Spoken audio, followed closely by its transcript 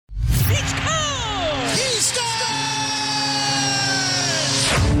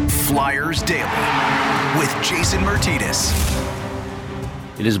Flyers Daily with Jason Martinez.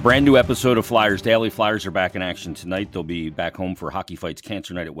 It is a brand new episode of Flyers Daily. Flyers are back in action tonight. They'll be back home for Hockey Fights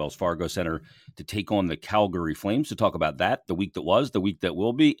Cancer Night at Wells Fargo Center to take on the Calgary Flames. To talk about that, the week that was, the week that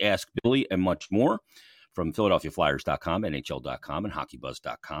will be, Ask Billy, and much more from PhiladelphiaFlyers.com, NHL.com, and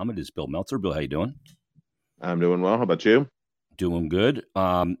HockeyBuzz.com. It is Bill Meltzer. Bill, how you doing? I'm doing well. How about you? Doing good.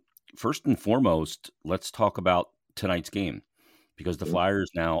 First and foremost, let's talk about tonight's game because the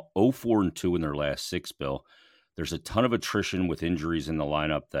Flyers now 0-4-2 in their last 6, Bill. There's a ton of attrition with injuries in the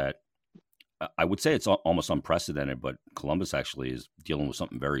lineup that I would say it's almost unprecedented, but Columbus actually is dealing with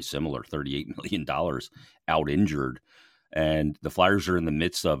something very similar, $38 million out injured. And the Flyers are in the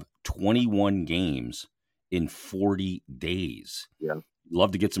midst of 21 games in 40 days. Yeah.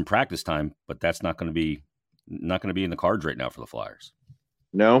 Love to get some practice time, but that's not going to be in the cards right now for the Flyers.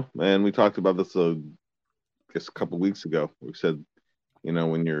 No, and we talked about this I guess a couple of weeks ago. We said,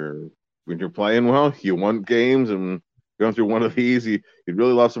 when you're playing well, you want games, and going through one of these, you'd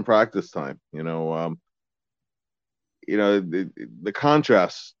really love some practice time. The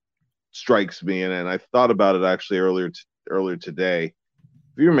contrast strikes me, and I thought about it actually earlier today. If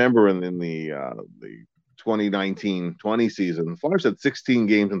you remember in the 2019-20 season, the Flyers had 16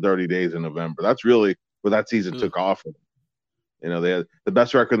 games in 30 days in November. That's really where that season took off. They had the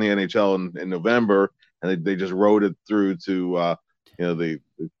best record in the NHL in November, and they just rode it through to the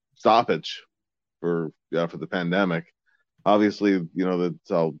stoppage for the pandemic. Obviously,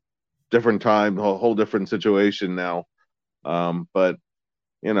 that's a different time, a whole different situation now. But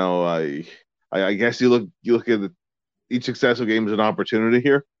I guess you look at each successive game as an opportunity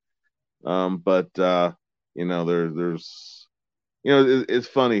here. It's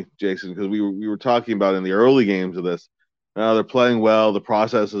funny, Jason, because we were talking about in the early games of this. They're playing well, the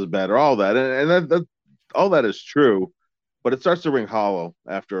process is better, all that, and that all that is true, but it starts to ring hollow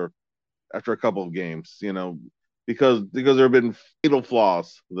after a couple of games, because there have been fatal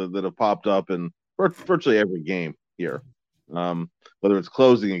flaws that have popped up in virtually every game here, whether it's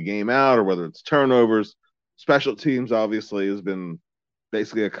closing a game out or whether it's turnovers. Special teams obviously has been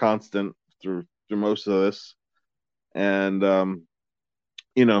basically a constant through most of this, and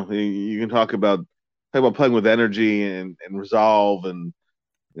you can talk about playing with energy and resolve and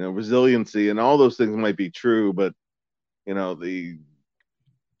resiliency, and all those things might be true, but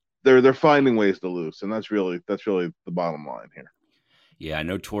they're finding ways to lose, and that's really the bottom line here. Yeah, I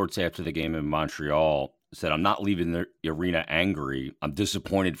know Torts after the game in Montreal said, "I'm not leaving the arena angry. I'm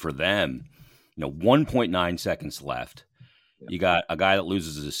disappointed for them." 1.9 seconds left. Yeah. You got a guy that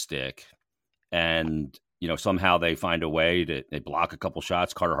loses his stick, and somehow they find a way they block a couple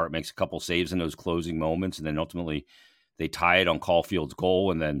shots. Carter Hart makes a couple saves in those closing moments, and then ultimately they tie it on Caulfield's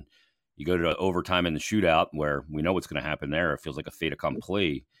goal, and then you go to overtime in the shootout where we know what's going to happen there. It feels like a fait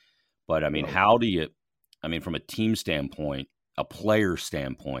accompli. But, how do you – from a team standpoint, a player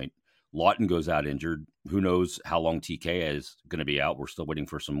standpoint, Lawton goes out injured. Who knows how long TK is going to be out. We're still waiting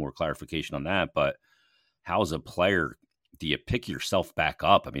for some more clarification on that. But how, as a player, do you pick yourself back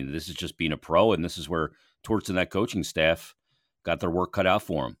up? This is just being a pro, and this is where Torts and that coaching staff got their work cut out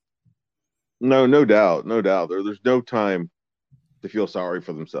for them. No doubt. There's no time to feel sorry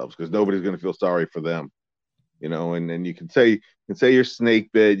for themselves because nobody's going to feel sorry for them. And you can say you're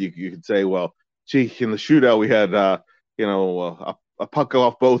snake bit. You can say, well, gee, in the shootout we had a puck go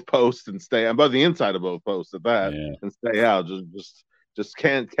off both posts and stay above the inside of both posts at that, and stay out. Just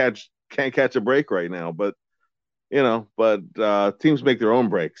can't catch a break right now. But teams make their own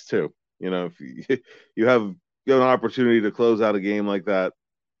breaks too. If you have an opportunity to close out a game like that,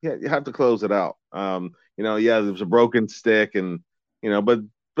 you have to close it out. There was a broken stick, and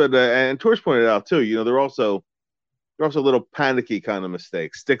and Torch pointed out too. They're also little panicky kind of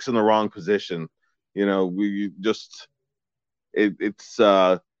mistakes, sticks in the wrong position. It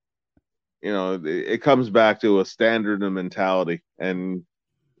comes back to a standard and mentality, and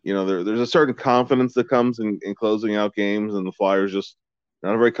there's a certain confidence that comes in closing out games, and the Flyers just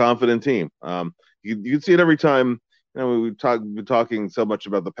not a very confident team. You can see it every time. We've been talking so much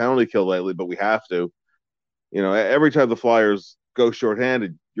about the penalty kill lately, but we have to. Every time the Flyers go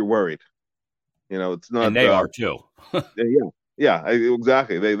shorthanded, you're worried. It's not. And they are too. Yeah,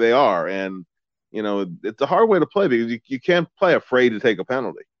 exactly. They are, and it's a hard way to play because you can't play afraid to take a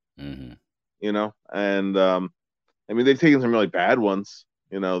penalty. Mm-hmm. And they've taken some really bad ones.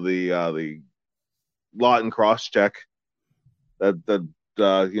 The Lawton cross check.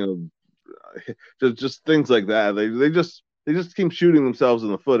 Just things like that. They just keep shooting themselves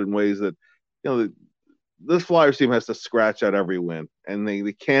in the foot in ways that this Flyers team has to scratch out every win, and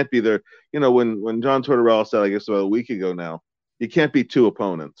they can't be there. When John Tortorella said, I guess about a week ago now, you can't beat two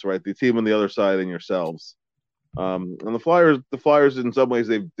opponents, right? The team on the other side and yourselves. And the Flyers, in some ways,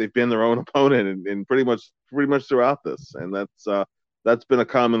 they've been their own opponent in pretty much throughout this, and that's been a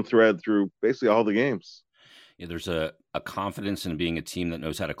common thread through basically all the games. Yeah, there's a confidence in being a team that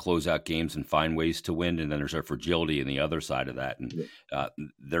knows how to close out games and find ways to win, and then there's a fragility in the other side of that, and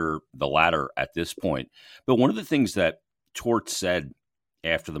they're the latter at this point. But one of the things that Torts said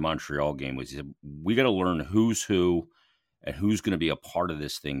after the Montreal game was, he said, we got to learn who's who and who's going to be a part of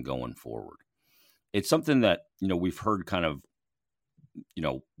this thing going forward. It's something that, we've heard kind of,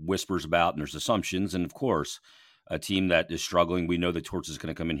 whispers about, and there's assumptions. And of course, a team that is struggling, we know that Torts is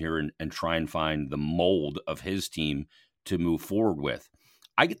going to come in here and try and find the mold of his team to move forward with.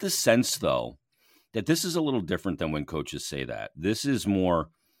 I get the sense, though, that this is a little different than when coaches say that. This is more,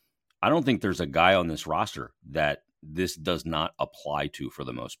 I don't think there's a guy on this roster that this does not apply to for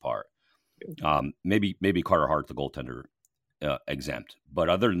the most part. Maybe Carter Hart, the goaltender, exempt. But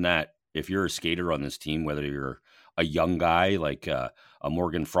other than that, if you're a skater on this team, whether you're a young guy like a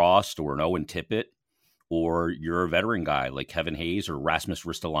Morgan Frost or an Owen Tippett, or you're a veteran guy like Kevin Hayes or Rasmus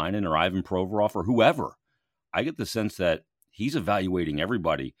Ristolainen or Ivan Provorov or whoever, I get the sense that he's evaluating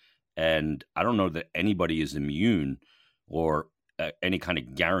everybody. And I don't know that anybody is immune or any kind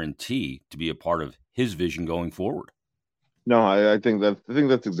of guarantee to be a part of his vision going forward. No, I think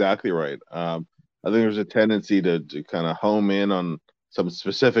that's exactly right. I think there's a tendency to kind of home in on some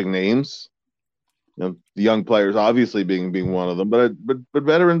specific names, the young players obviously being one of them, but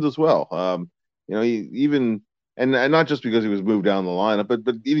veterans as well. Even and not just because he was moved down the lineup,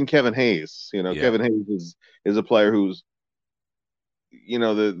 but even Kevin Hayes. Kevin Hayes is a player who's,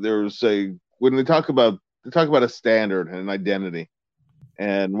 there's when they talk about a standard and an identity,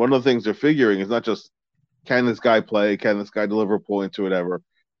 and one of the things they're figuring is not just can this guy play, can this guy deliver points or whatever,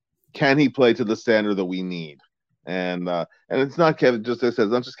 can he play to the standard that we need? And it's not Kevin, just as I said,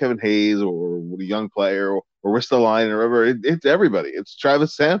 it's not just Kevin Hayes or a young player or Ristolainen or whatever. It's everybody. It's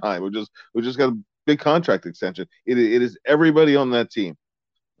Travis Sanheim, who just got a big contract extension. It is everybody on that team.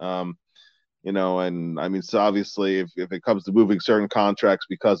 And I mean, so obviously, if it comes to moving certain contracts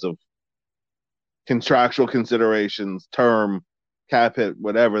because of contractual considerations, term, cap hit,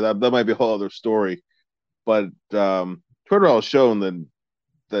 whatever, that might be a whole other story. But Twitter has shown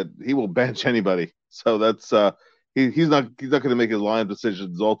that he will bench anybody. So that's he's not going to make his line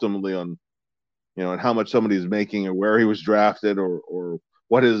decisions ultimately on on how much somebody's making or where he was drafted or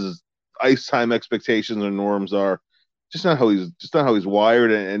what his ice time expectations or norms are. Just not how he's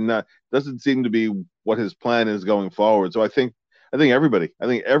wired, and not doesn't seem to be what his plan is going forward. So I think everybody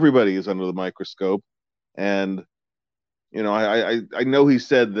is under the microscope, and I know he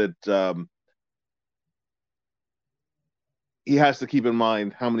said that he has to keep in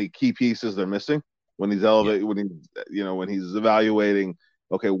mind how many key pieces they're missing when he's when he's evaluating,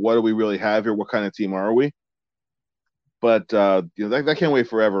 okay, what do we really have here? What kind of team are we? But that can't wait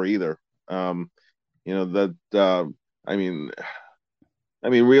forever either. I mean,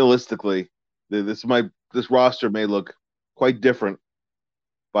 realistically, this roster may look quite different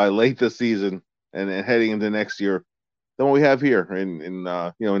by late this season and heading into next year than what we have here in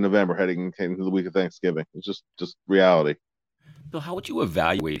November, heading into the week of Thanksgiving. It's just reality. Bill, how would you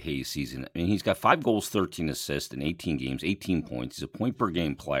evaluate Hayes' season? I mean, he's got 5 goals, 13 assists in 18 games, 18 points. He's a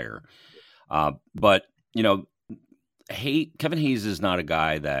point-per-game player. But, Kevin Hayes is not a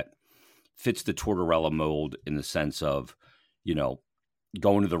guy that fits the Tortorella mold in the sense of,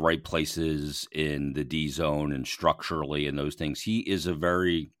 going to the right places in the D zone and structurally and those things. He is a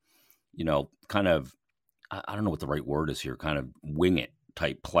very, kind of, I don't know what the right word is here, kind of wing it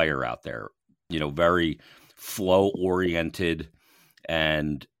type player out there, very flow oriented.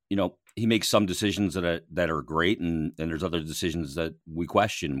 And, he makes some decisions that are great. And there's other decisions that we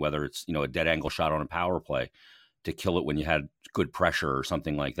question, whether it's, a dead angle shot on a power play to kill it when you had good pressure or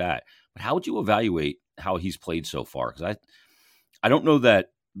something like that. But how would you evaluate how he's played so far? Because I don't know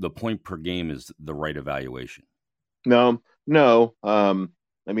that the point per game is the right evaluation. No. We'll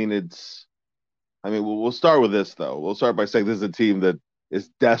start with this though. We'll start by saying this is a team that is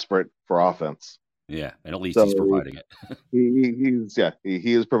desperate for offense. Yeah, and at least he's providing it.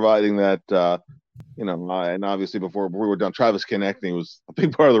 he is providing that. And obviously before we were done, Travis Konecny was a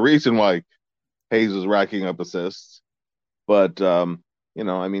big part of the reason why Hayes was racking up assists. But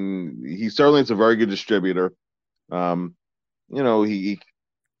he certainly is a very good distributor. He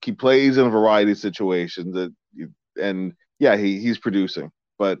plays in a variety of situations he's producing.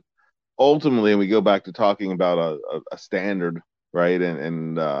 But ultimately, we go back to talking about a standard, right,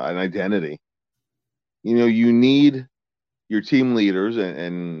 and an identity. You need your team leaders,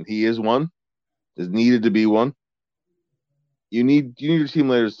 and he is needed to be one, you need your team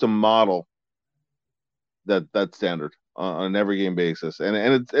leaders to model that standard on an every game basis, and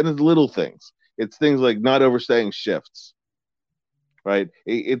it's little things. It's things like not overstaying shifts, right?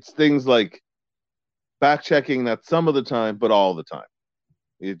 It's things like back checking that some of the time, but all the time.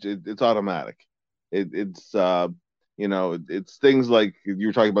 It's automatic. It's it's things like you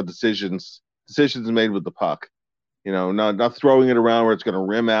were talking about decisions made with the puck. Not throwing it around where it's going to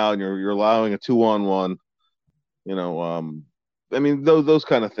rim out, and you're allowing a 2-on-1. I mean those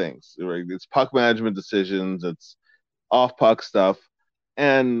kind of things. Right? It's puck management decisions. It's off puck stuff,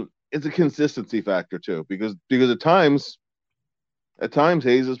 and it's a consistency factor too, because at times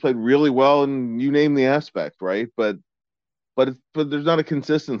Hayes has played really well, and you name the aspect, right? But there's not a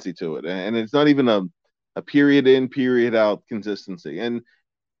consistency to it, and it's not even a period in period out consistency. And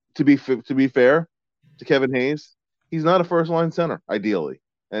to be fair to Kevin Hayes, he's not a first line center ideally,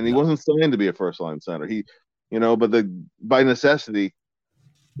 and he wasn't signed to be a first line center. But by necessity,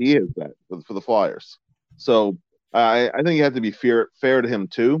 he is that for the Flyers. So I think you have to be fair to him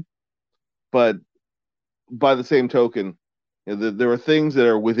too, but by the same token, there are things that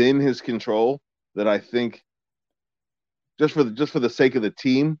are within his control that I think just for the sake of the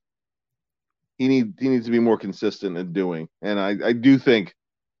team, he needs to be more consistent in doing. And I do think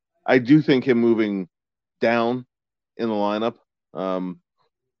him moving down in the lineup,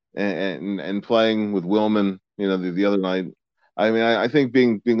 and playing with Willman, the other night. I mean, I think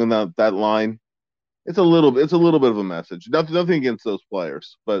being on that line, it's a little bit of a message. Nothing against those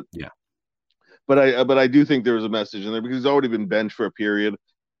players, but yeah. But I do think there was a message in there because he's already been benched for a period.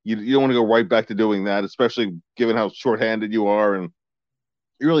 You don't want to go right back to doing that, especially given how shorthanded you are, and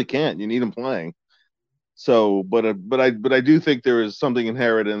you really can't. You need him playing. So, but I do think there is something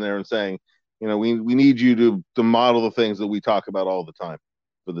inherent in there in saying, we need you to model the things that we talk about all the time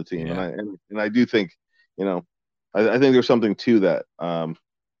for the team, Yeah. and I do think, I think there's something to that.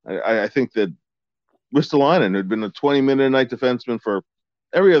 I think that Ristolainen had been a 20-minute a night defenseman for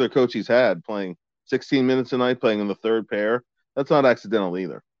every other coach he's had, playing 16 minutes a night, playing in the third pair. That's not accidental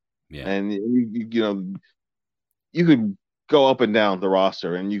either. Yeah. And you could go up and down the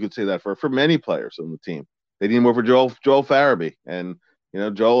roster, and you could say that for many players on the team. They need more for Joel Farabee, and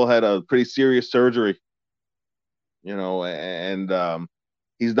Joel had a pretty serious surgery. And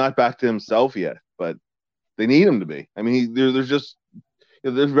he's not back to himself yet, but they need him to be. I mean, there's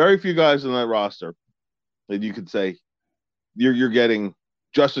very few guys on that roster that you could say you're getting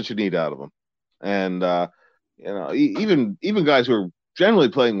just what you need out of them. And even guys who are generally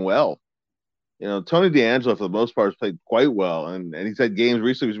playing well. Tony DeAngelo for the most part has played quite well, and he's had games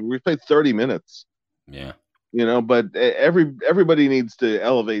recently where he's played 30 minutes. Yeah. But everybody needs to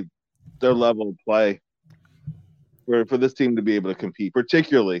elevate their level of play for this team to be able to compete,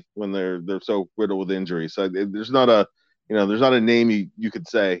 particularly when they're so riddled with injuries. So there's not a name you could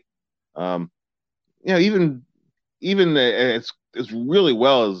say. Even as really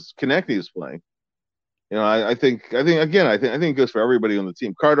well as Konecny is playing. I think it goes for everybody on the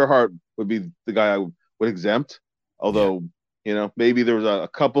team. Carter Hart would be the guy I would exempt, although maybe there was a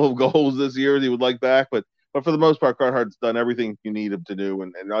couple of goals this year that he would like back, but for the most part, Carter Hart's done everything you need him to do,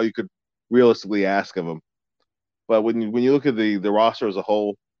 and all you could realistically ask of him. But when you look at the roster as a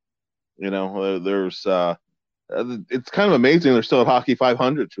whole, there's it's kind of amazing they're still at hockey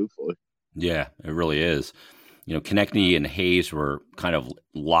 500. Truthfully, yeah, it really is. Konecny and Hayes were kind of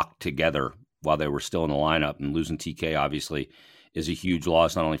locked together while they were still in the lineup, and losing TK obviously is a huge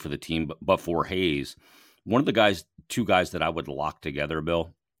loss, not only for the team, but for Hayes. One of the two guys that I would lock together,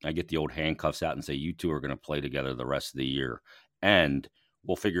 Bill, I get the old handcuffs out and say, you two are going to play together the rest of the year. And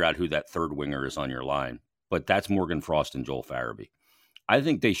we'll figure out who that third winger is on your line. But that's Morgan Frost and Joel Farabee. I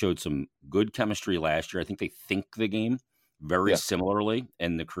think they showed some good chemistry last year. I think they think the game very similarly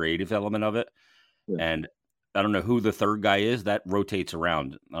in the creative element of it. Yeah. And I don't know who the third guy is. That rotates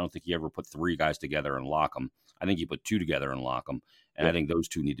around. I don't think you ever put three guys together and lock them. I think you put two together and lock them. And I think those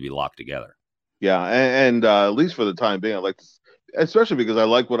two need to be locked together. Yeah, and at least for the time being, I like this, especially because I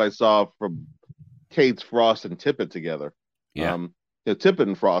like what I saw from Cates, Frost, and Tippett together. Yeah. Tippett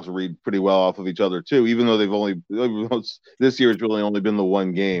and Frost read pretty well off of each other too, even though this year it's really only been the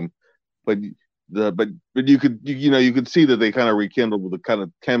one game. But you could see that they kind of rekindled with the kind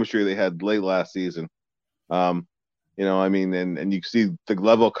of chemistry they had late last season. And you see the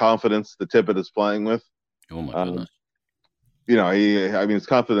level of confidence that Tippett is playing with. Oh my goodness. His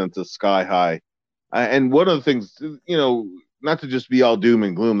confidence is sky high. And one of the things, not to just be all doom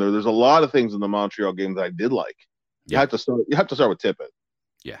and gloom, there's a lot of things in the Montreal game that I did like. You have to start with Tippett.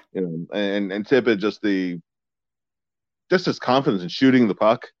 Yeah. And Tippett just his confidence in shooting the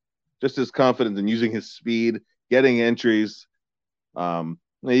puck, just his confidence in using his speed, getting entries, Even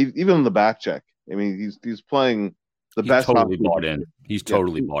in the back check. I mean, he's playing the He's best totally hockey. bought in. He's Yeah,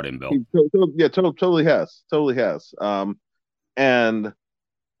 totally bought in, Bill. totally has. And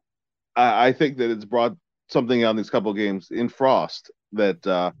I think that it's brought something out in these couple of games in Frost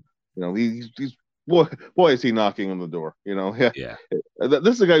that he's boy is he knocking on the door. Yeah. Yeah.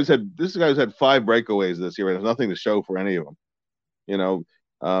 This is a guy who's had 5 breakaways this year and has nothing to show for any of them.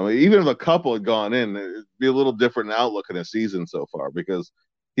 Even if a couple had gone in, it'd be a little different outlook in his season so far because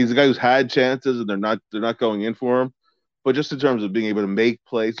he's a guy who's had chances and they're not going in for him. But just in terms of being able to make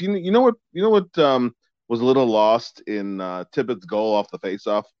plays, you know what was a little lost in Tippett's goal off the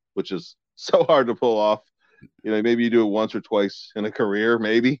faceoff, which is so hard to pull off. Maybe you do it once or twice in a career,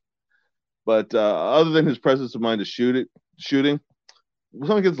 maybe. But other than his presence of mind to shooting,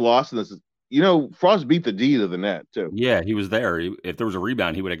 something gets lost in this. Frost beat the D to the net too. Yeah, he was there. If there was a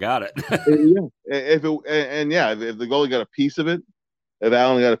rebound, he would have got it. Yeah, if the goalie got a piece of it, if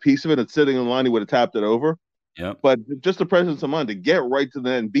Allen got a piece of it, it's sitting in the line, he would have tapped it over. Yeah. But just the presence of mind to get right to the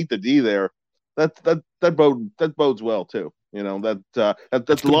net and beat the D there, that bodes well too.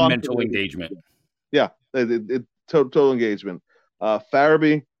 That's good mental engagement. Yeah, total engagement.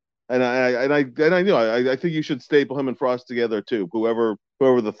 Farabee, and I think you should staple him and Frost together too. Whoever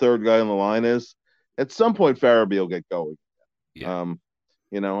the third guy on the line is, at some point Farabee will get going. Yeah.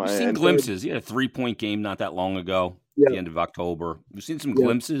 We've seen glimpses. He had a 3-point game not that long ago, at the end of October. We've seen some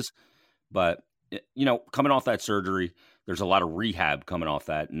glimpses, but coming off that surgery, there's a lot of rehab coming off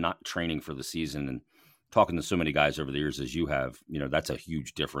that, not training for the season. And talking to so many guys over the years as you have, that's a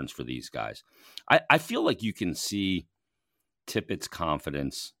huge difference for these guys. I feel like you can see Tippett's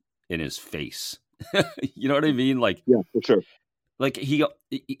confidence in his face. You know what I mean? Like, yeah, for sure. Like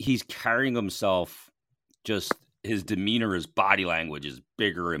he's carrying himself, just his demeanor, his body language is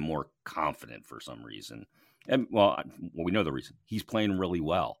bigger and more confident for some reason. And we know the reason. He's playing really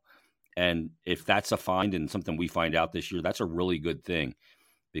well. And if that's a find and something we find out this year, that's a really good thing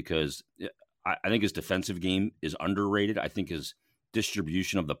because I think his defensive game is underrated. I think his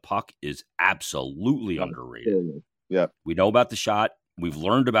distribution of the puck is absolutely underrated. Yeah. We know about the shot. We've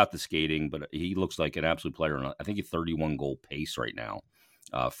learned about the skating, but he looks like an absolute player. I think he's 31 goal pace right now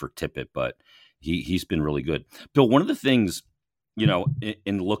for Tippett, but he's been really good. Bill, one of the things,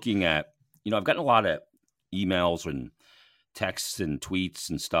 in looking at, I've gotten a lot of emails and texts and tweets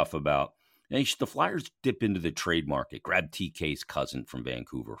and stuff about, hey, should the Flyers dip into the trade market, grab TK's cousin from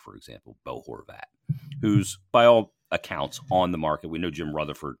Vancouver, for example, Bo Horvat, who's by all accounts on the market. We know Jim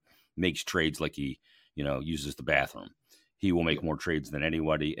Rutherford makes trades like he, uses the bathroom. He will make more trades than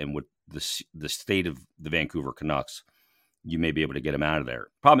anybody. And with the state of the Vancouver Canucks, you may be able to get him out of there.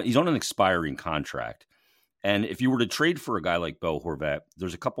 Problem, he's on an expiring contract. And if you were to trade for a guy like Bo Horvat,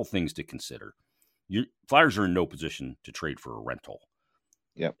 there's a couple things to consider. Flyers are in no position to trade for a rental.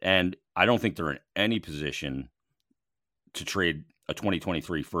 Yep. And I don't think they're in any position to trade a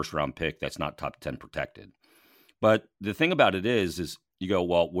 2023 first-round pick that's not top 10 protected. But the thing about it is you go,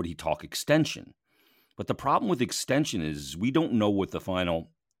 well, would he talk extension? But the problem with extension is we don't know what the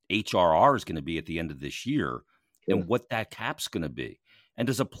final HRR is going to be at the end of this year and what that cap's going to be. And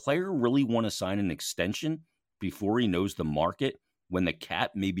does a player really want to sign an extension before he knows the market when the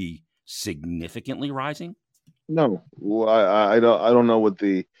cap may be significantly rising? No, well, I don't know what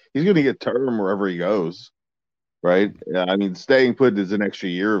he's going to get term wherever he goes, right? I mean, staying put is an extra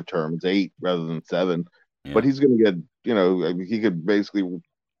year of term. It's 8 rather than 7, but he's going to get, he could basically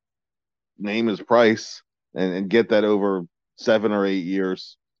name his price and get that over 7 or 8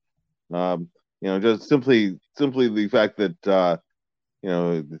 years. Just simply the fact that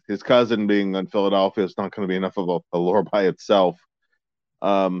his cousin being on Philadelphia is not going to be enough of a lure by itself.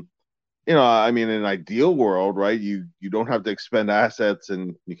 I mean, in an ideal world, right? You don't have to expend assets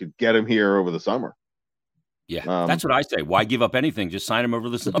and you could get him here over the summer. Yeah, that's what I say. Why give up anything? Just sign him over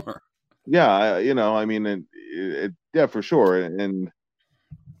the summer. Yeah, I mean, yeah, for sure. And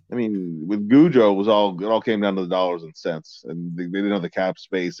I mean, with Gujo, it all came down to the dollars and cents, and they didn't have the cap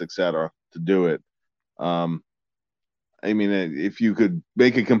space, etc., to do it. I mean, if you could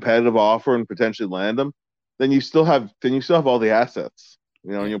make a competitive offer and potentially land them, then you still have all the assets.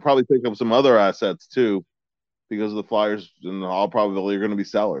 And you'll probably pick up some other assets too, because the Flyers, in all probability, are going to be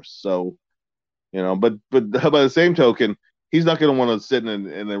sellers. So, but by the same token, he's not going to want to sit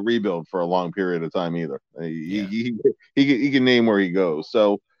in a rebuild for a long period of time either. He can name where he goes.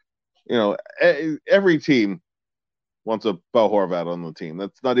 So, every team wants a Bo Horvat on the team.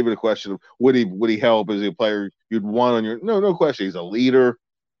 That's not even a question of would he help? Is he a player you'd want on your? No question. He's a leader.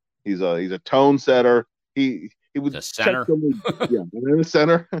 He's a tone setter. he would The check center. so many, yeah, and in the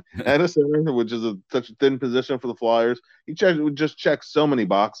center, and a center, which is such a thin position for the Flyers. Would just check so many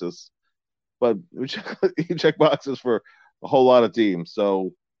boxes, but he check boxes for a whole lot of teams.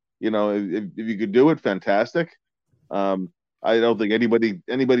 So, if you could do it, fantastic. I don't think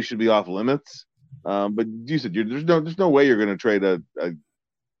anybody should be off limits. But you said there's no way you're going to trade a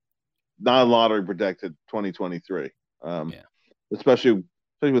non-lottery protected 2023. Yeah. Especially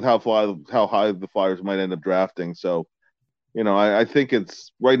with how high the Flyers might end up drafting. So, I think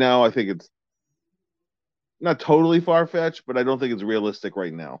it's right now. I think it's not totally far-fetched, but I don't think it's realistic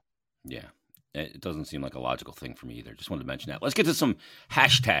right now. Yeah. It doesn't seem like a logical thing for me either. Just wanted to mention that. Let's get to some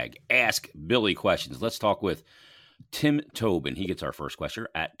hashtag Ask Billy questions. Let's talk with Tim Tobin. He gets our first question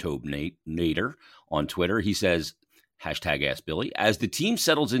at Tobnader on Twitter. He says, hashtag Ask Billy. As the team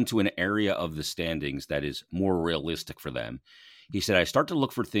settles into an area of the standings that is more realistic for them, he said, I start to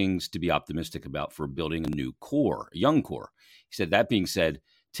look for things to be optimistic about for building a new core, a young core. He said, that being said,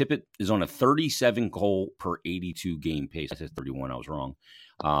 Tippett is on a 37 goal per 82 game pace. I said 31, I was wrong.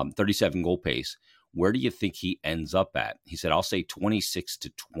 37 goal pace. Where do you think he ends up at? He said, I'll say 26 to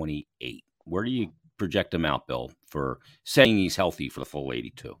 28. Where do you project him out, Bill, for saying he's healthy for the full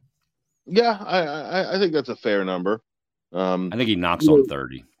 82? Yeah, I think that's a fair number. I think he knocks on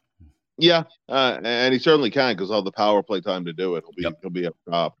 30. Yeah, and he certainly can because all the power play time to do it. He'll be up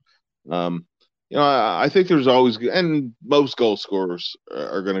top. I think there's always, and most goal scorers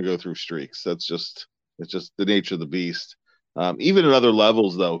are going to go through streaks. It's just the nature of the beast. Even at other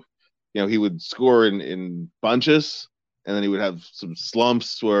levels, though, he would score in bunches, and then he would have some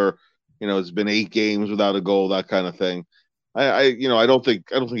slumps where, it's been 8 games without a goal, that kind of thing. I don't think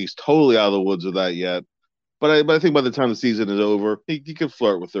he's totally out of the woods with that yet. But I think by the time the season is over, he could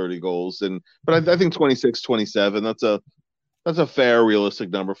flirt with 30 goals. But I think 26, 27, that's a fair, realistic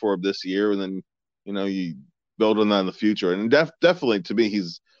number for him this year. And then, you build on that in the future. And definitely, to me,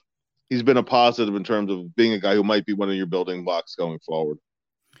 he's been a positive in terms of being a guy who might be one of your building blocks going forward.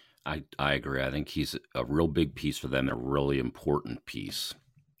 I agree. I think he's a real big piece for them, and a really important piece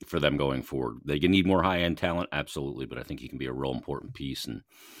for them going forward. They can need more high-end talent, absolutely, but I think he can be a real important piece, and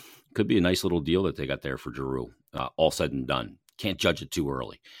could be a nice little deal that they got there for Giroux. All said and done. Can't judge it too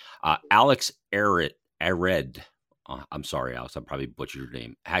early. Alex Ared. I'm sorry, Alex. I probably butchered your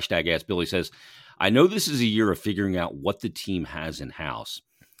name. Hashtag Ask Billy says, I know this is a year of figuring out what the team has in-house,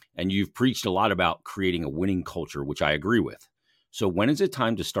 and you've preached a lot about creating a winning culture, which I agree with. So when is it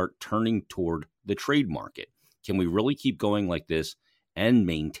time to start turning toward the trade market? Can we really keep going like this and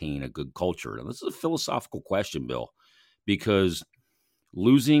maintain a good culture? Now, this is a philosophical question, Bill, because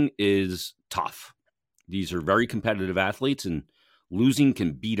losing is tough. These are very competitive athletes, and losing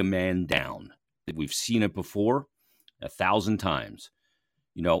can beat a man down. We've seen it before 1,000 times.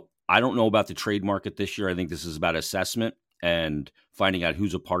 I don't know about the trade market this year. I think this is about assessment and finding out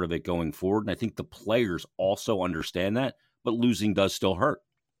who's a part of it going forward. And I think the players also understand that, but losing does still hurt.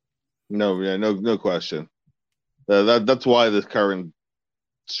 No question. That's why this current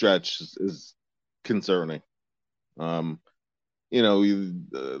stretch is concerning. Two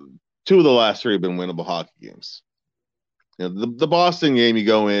of the last 3 have been winnable hockey games. The Boston game, you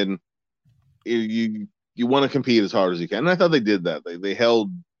go in, you want to compete as hard as you can, and I thought they did that. They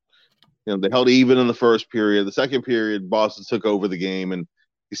held, they held even in the first period. The second period, Boston took over the game, and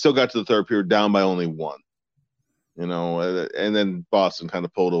he still got to the third period down by only 1. And then Boston kind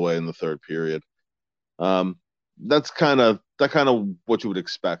of pulled away in the third period. That's kind of what you would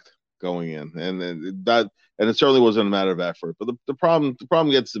expect going in, and it certainly wasn't a matter of effort. But the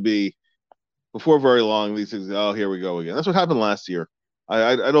problem gets to be before very long. These things, oh, here we go again. That's what happened last year.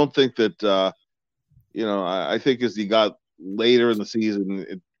 I don't think that I think as he got later in the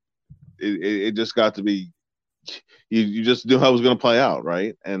season, it just got to be you just knew how it was going to play out,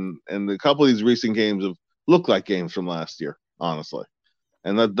 right? And a couple of these recent games have looked like games from last year, honestly.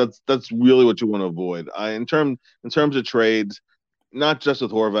 And that's really what you want to avoid. In terms of trades, not just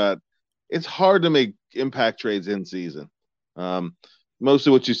with Horvat, it's hard to make impact trades in season.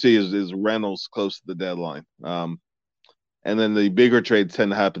 Mostly what you see is rentals close to the deadline. And then the bigger trades tend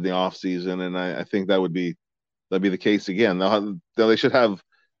to happen in the off season, and I think that'd be the case again. They should have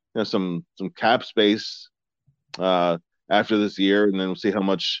some cap space after this year, and then we'll see how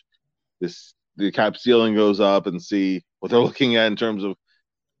much the cap ceiling goes up, and see what they're looking at in terms of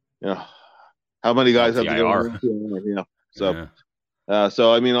how many guys have to go.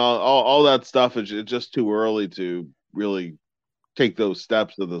 So I mean, all that stuff is just too early to really take those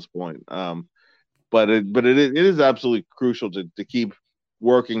steps at this point. But it is absolutely crucial to keep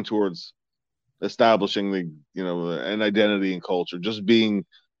working towards establishing an identity and culture. Just being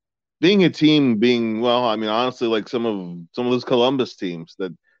being a team, well, I mean, honestly, like some of those Columbus teams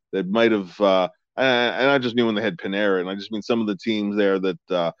that might have, and I just mean when they had Panarin, and I just mean some of the teams there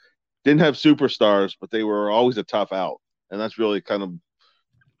that didn't have superstars, but they were always a tough out, and that's really kind of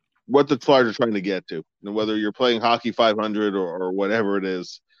what the Flyers are trying to get to. And whether you're playing hockey 500 or whatever it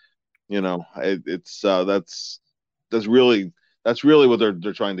is, it's that's really what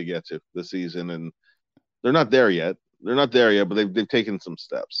they're trying to get to this season, and they're not there yet. They're not there yet, but they've taken some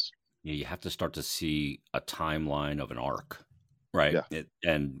steps. Yeah, you have to start to see a timeline of an arc, right?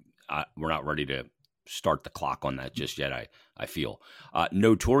 Yeah. We're not ready to start the clock on that just yet. I feel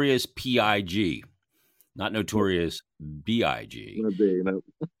Notorious Pig, not Notorious Big.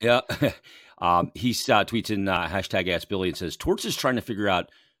 Yeah, he tweets in hashtag Ask Billy and says Torts is trying to figure out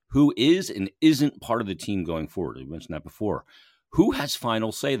who is and isn't part of the team going forward. We mentioned that before. Who has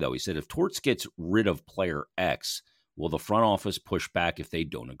final say, though? He said if Torts gets rid of player X, will the front office push back if they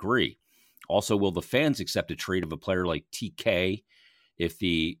don't agree? Also, will the fans accept a trade of a player like TK if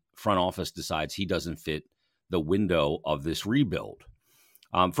the front office decides he doesn't fit the window of this rebuild?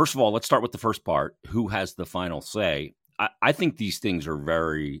 First of all, let's start with the first part. Who has the final say? I think these things are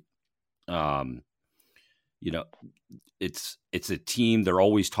very, it's a team. They're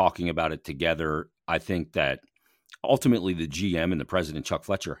always talking about it together. I think that ultimately the GM and the president, Chuck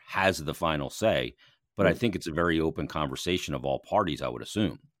Fletcher, has the final say, but I think it's a very open conversation of all parties, I would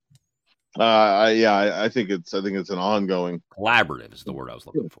assume. I think it's an ongoing collaborative is the word I was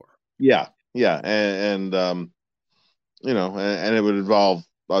looking for. Yeah. And it would involve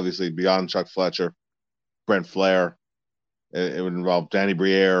obviously beyond Chuck Fletcher, Brent Flair. It would involve Danny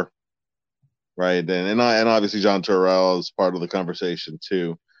Briere, right? And obviously John Tortorella is part of the conversation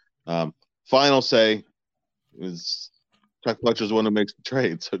too. Final say is Chuck Fletcher's the one who makes the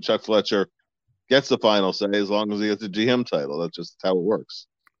trade, so Chuck Fletcher gets the final say as long as he gets the GM title. That's just how it works.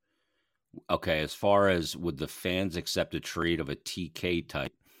 Okay, as far as would the fans accept a trade of a TK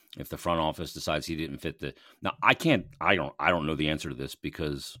type if the front office decides he didn't fit the? Now I don't know the answer to this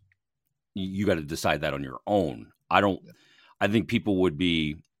because you got to decide that on your own. I think people would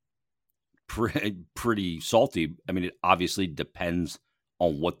be pretty salty. I mean, it obviously depends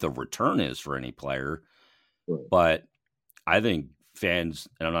on what the return is for any player, but I think fans,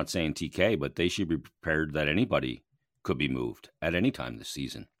 and I'm not saying TK, but they should be prepared that anybody could be moved at any time this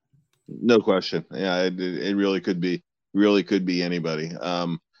season. No question. Yeah, it really could be anybody.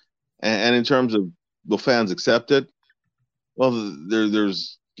 And in terms of will fans accept it? Well,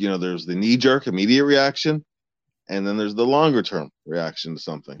 there's the knee jerk immediate reaction, and then there's the longer term reaction to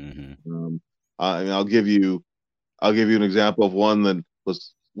something. Mm-hmm. I mean, I'll give you an example of one that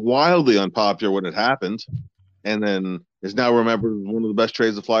was wildly unpopular when it happened, and then is now remembered as one of the best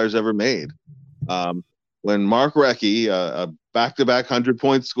trades the Flyers ever made. When Mark Recchi, a back-to-back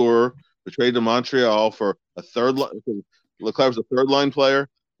 100-point scorer, was traded to Montreal for a third line. Leclerc was a third-line player,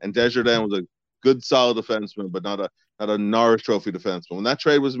 and Desjardins was a good, solid defenseman, but not a Norris Trophy defenseman. When that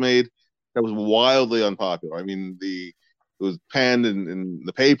trade was made, that was wildly unpopular. I mean, it was panned in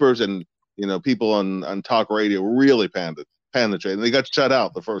the papers, and people on talk radio really panned the trade, and they got shut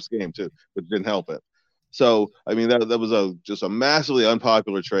out the first game too, which didn't help it. So, I mean, that was just a massively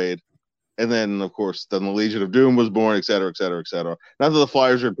unpopular trade. And then, of course, the Legion of Doom was born, et cetera, et cetera, et cetera. Not that the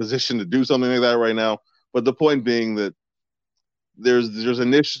Flyers are in position to do something like that right now, but the point being that there's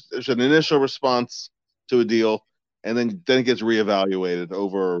an initial response to a deal, and then it gets reevaluated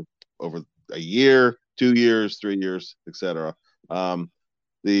over a year, 2 years, 3 years, et cetera.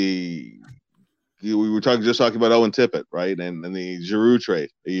 We were talking about Owen Tippett, right, and the Giroux trade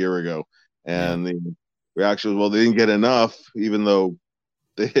a year ago, and the reaction was, well, they didn't get enough, even though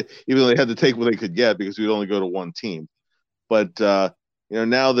they had to take what they could get because we'd only go to one team. But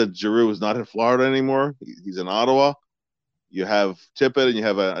now that Giroux is not in Florida anymore, he's in Ottawa. You have Tippett, and you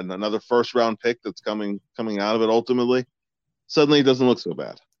have another first-round pick that's coming out of it. Ultimately, suddenly it doesn't look so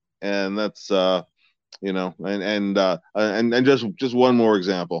bad, and that's and just one more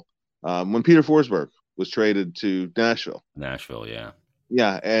example. When Peter Forsberg was traded to Nashville, and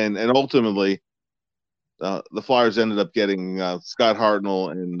ultimately. The Flyers ended up getting Scott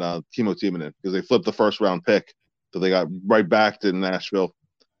Hartnell and Timo Timonen because they flipped the first-round pick, so they got right back to Nashville,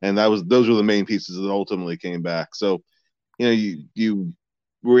 and those were the main pieces that ultimately came back. So, you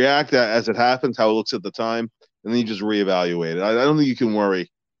react as it happens, how it looks at the time, and then you just reevaluate it. I don't think you can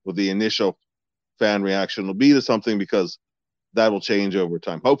worry what the initial fan reaction will be to something because that will change over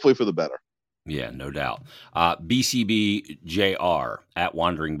time, hopefully for the better. Yeah, no doubt. BCBJR at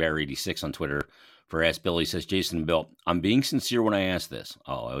Wandering Bear 86 on Twitter. For Ask Billy says, Jason and Bill, I'm being sincere when I ask this.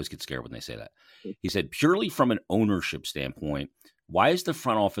 Oh, I always get scared when they say that. He said, purely from an ownership standpoint, Why has the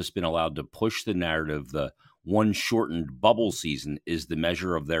front office been allowed to push the narrative the one shortened bubble season is the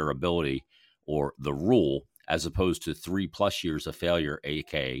measure of their ability or the rule, as opposed to 3+ years of failure,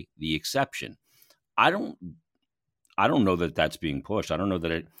 aka the exception? I don't know that that's being pushed. I don't know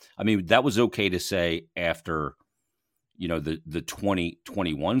that it. I mean, that was okay to say after, the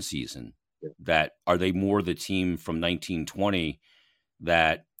 2021 season. That are they more the team from 1920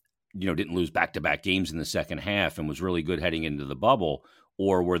 that didn't lose back-to-back games in the second half and was really good heading into the bubble,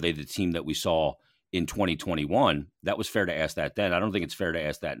 or were they the team that we saw in 2021? That was fair to ask that then. I don't think it's fair to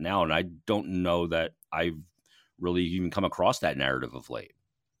ask that now, and I don't know that I've really even come across that narrative of late.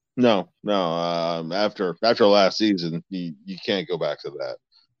 No. After last season, you can't go back to that.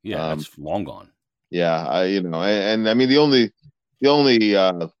 Yeah, that's long gone. Yeah, and I mean the only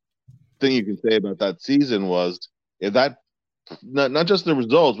thing you can say about that season was if that not just the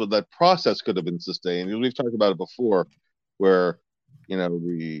results, but that process could have been sustained. We've talked about it before, where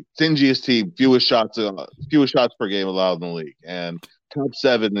the stingiest team, fewest shots per game allowed in the league, and top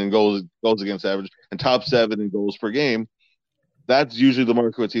 7 in goals against average, and top 7 in goals per game. That's usually the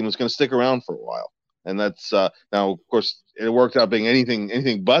mark of a team that's going to stick around for a while. And that's now, of course, it worked out being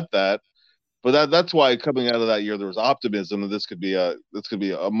anything but that. But that's why coming out of that year there was optimism that this could be a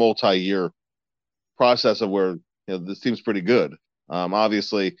multi-year process of where this team's pretty good.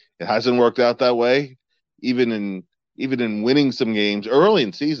 Obviously, it hasn't worked out that way, even in winning some games early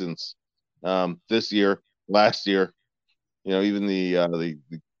in seasons. This year, last year, even the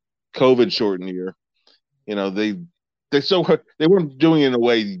COVID shortened year, they weren't doing it in a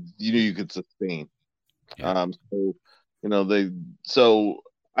way you knew you could sustain. Yeah.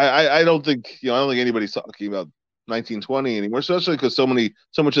 I don't think anybody's talking about 1920 anymore, especially because so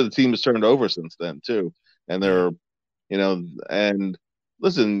much of the team has turned over since then too, and they're and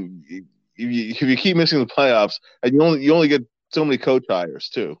listen, if you keep missing the playoffs, and you only get so many coach hires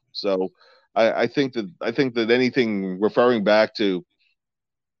too, so I think that anything referring back to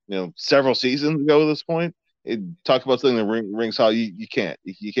several seasons ago at this point, talk about something that rings hollow. You can't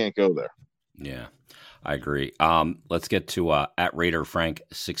go there. Yeah, I agree. Let's get to at Raider Frank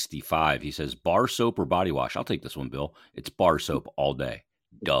 65. He says, bar soap or body wash? I'll take this one, Bill. It's bar soap all day.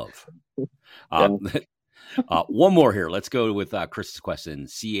 Dove. One more here. Let's go with Chris's question.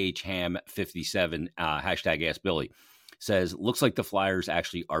 CHHam57 hashtag Ask Billy says, looks like the Flyers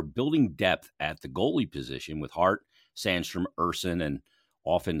actually are building depth at the goalie position with Hart, Sandstrom, Urson, and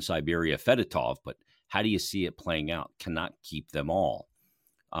often Siberia Fedotov. But how do you see it playing out? Cannot keep them all.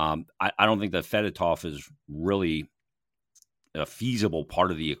 I don't think that Fedotov is really a feasible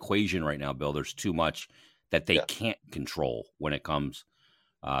part of the equation right now, Bill. There's too much that they can't control when it comes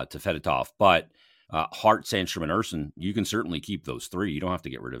to Fedotov. But Hart, Sandstrom, and Urson, you can certainly keep those 3. You don't have to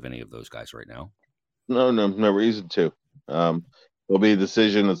get rid of any of those guys right now. No reason to. There'll be a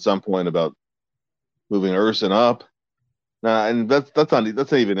decision at some point about moving Urson up. And that's not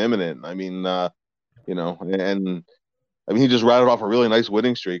even imminent. I mean, and I mean, he just rattled off a really nice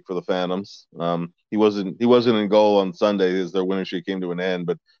winning streak for the Phantoms. He wasn't in goal on Sunday as their winning streak came to an end,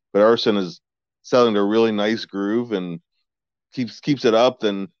 but Urson is selling a really nice groove and keeps it up.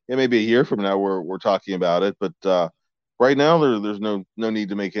 Then maybe a year from now we're talking about it, but right now there's no need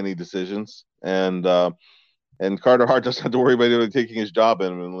to make any decisions, and Carter Hart doesn't have to worry about anybody taking his job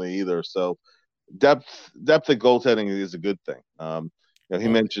imminently either. So depth at goaltending is a good thing. He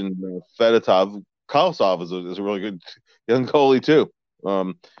mentioned Fedotov. Kolosov is a really good young goalie too.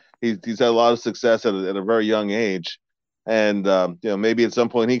 He's had a lot of success at a very young age, and maybe at some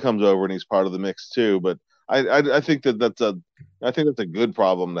point he comes over and he's part of the mix too. But I think that's a good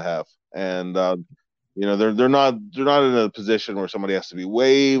problem to have, and they're not in a position where somebody has to be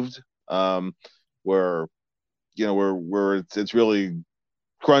waived, where it's really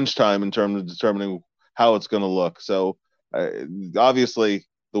crunch time in terms of determining how it's going to look. So obviously,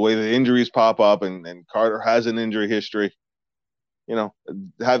 the way the injuries pop up, and Carter has an injury history,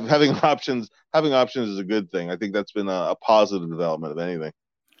 having options is a good thing. I think that's been a positive development of anything.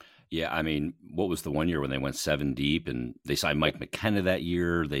 Yeah, I mean, what was the one year when they went 7 deep and they signed Mike McKenna that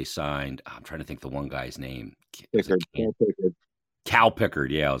year? They signed, I'm trying to think the one guy's name. Cal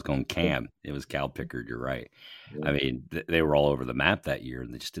Pickard. Yeah, I was going Cam. It was Cal Pickard. You're right. Yeah. I mean, they were all over the map that year,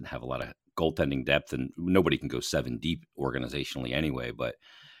 and they just didn't have a lot of goaltending depth, and nobody can go 7 deep organizationally anyway. But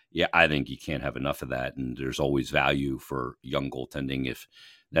yeah, I think you can't have enough of that, and there's always value for young goaltending if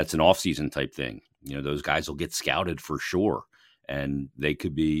that's an off-season type thing. Those guys will get scouted for sure, and they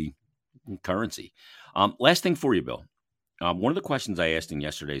could be currency. Last thing for you, Bill. One of the questions I asked in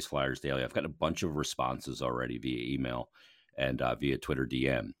yesterday's Flyers Daily, I've got a bunch of responses already via email and via Twitter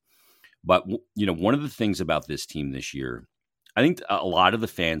DM. But, one of the things about this team this year, I think a lot of the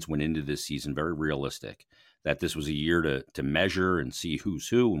fans went into this season very realistic, that this was a year to measure and see who's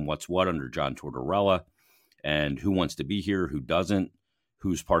who and what's what under John Tortorella, and who wants to be here, who doesn't,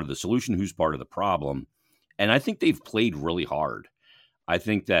 who's part of the solution, who's part of the problem. And I think they've played really hard. I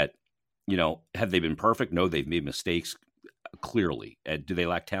think that, have they been perfect? No, they've made mistakes, clearly. Do they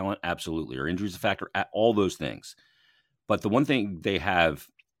lack talent? Absolutely. Are injuries a factor? All those things. But the one thing, they have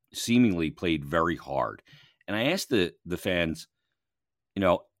seemingly played very hard. And I asked the fans,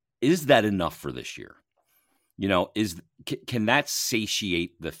 is that enough for this year? Can that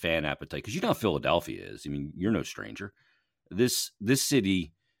satiate the fan appetite? Because you know how Philadelphia is. I mean, you're no stranger. This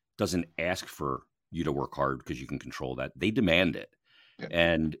city doesn't ask for you to work hard because you can control that. They demand it. Yeah.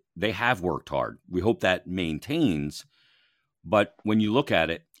 And they have worked hard. We hope that maintains. But when you look at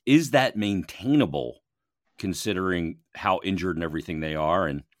it, is that maintainable considering how injured and everything they are?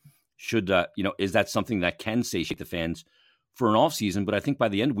 And should, is that something that can satiate the fans for an off season? But I think by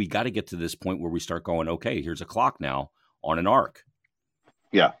the end, we got to get to this point where we start going, okay, here's a clock now on an arc.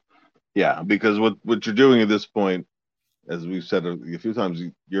 Yeah. Yeah. Because what you're doing at this point, as we've said a few times,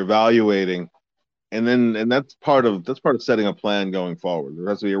 you're evaluating, and that's part of setting a plan going forward. There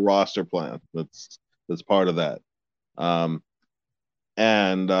has to be a roster plan. That's part of that. No,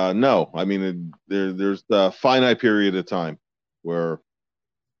 I mean, there's the finite period of time where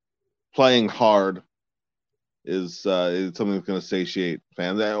playing hard is something that's going to satiate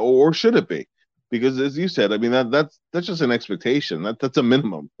fans, or should it be? Because as you said, I mean, that's just an expectation. That's a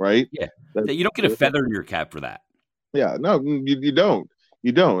minimum, right? Yeah, you don't get a feather in your cap for that. Yeah, no, you don't.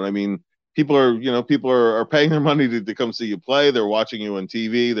 You don't. I mean, people are paying their money to come see you play. They're watching you on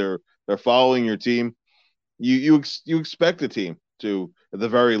TV. They're following your team. You expect a team to, at the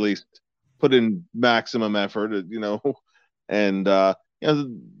very least, put in maximum effort. And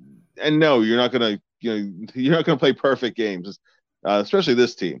no, you're not gonna play perfect games, especially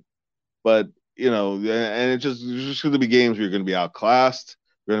this team. But and it's just going to be games where you're going to be outclassed.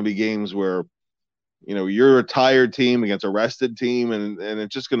 There are going to be games where you're a tired team against a rested team, and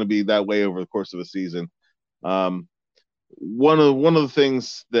it's just going to be that way over the course of a season. One of the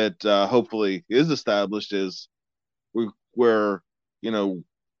things that hopefully is established is where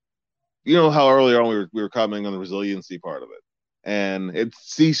how earlier on we were commenting on the resiliency part of it, and it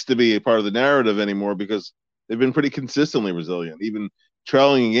ceased to be a part of the narrative anymore because they've been pretty consistently resilient, even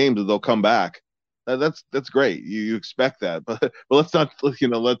trailing in games, they'll come back. That's great. You expect that, but let's not,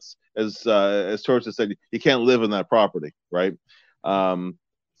 let's, as Torch has said, you can't live in that property, right?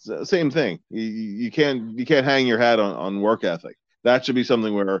 Same thing. You can't hang your hat on work ethic. That should be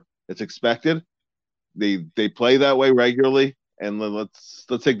something where it's expected. They play that way regularly, and let's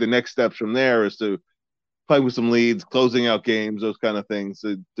take the next steps from there is to play with some leads, closing out games, those kind of things,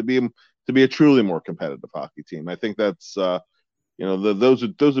 to be a truly more competitive hockey team. I think that's those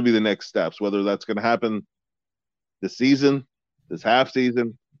would be the next steps. Whether that's going to happen this season, this half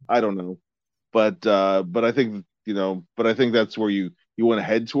season, I don't know, but I think that's where you want to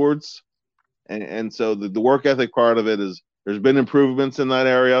head towards, and so the work ethic part of it is there's been improvements in that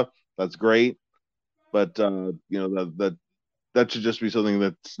area. That's great, but that should just be something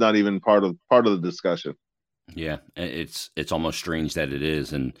that's not even part of the discussion. Yeah, it's almost strange that it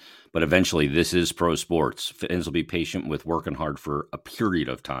is, but eventually this is pro sports. Fans will be patient with working hard for a period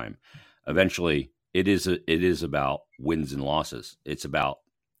of time. Eventually, it is about wins and losses. It's about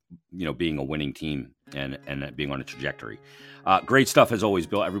being a winning team and being on a trajectory. Great stuff as always,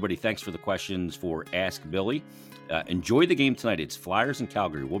 Bill. Everybody, thanks for the questions for Ask Billy. Enjoy the game tonight. It's Flyers and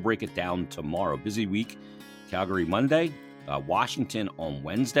Calgary. We'll break it down tomorrow. Busy week. Calgary Monday, Washington on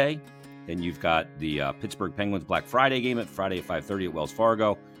Wednesday. Then you've got the Pittsburgh Penguins Black Friday game Friday at 5:30 at Wells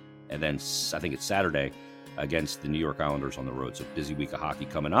Fargo. And then I think it's Saturday against the New York Islanders on the road. So busy week of hockey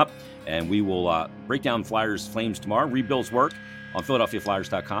coming up. And we will break down Flyers Flames tomorrow. Read Bill's work on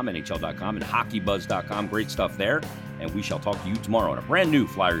PhiladelphiaFlyers.com, NHL.com, and HockeyBuzz.com. Great stuff there. And we shall talk to you tomorrow on a brand new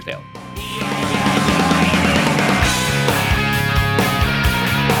Flyers Daily.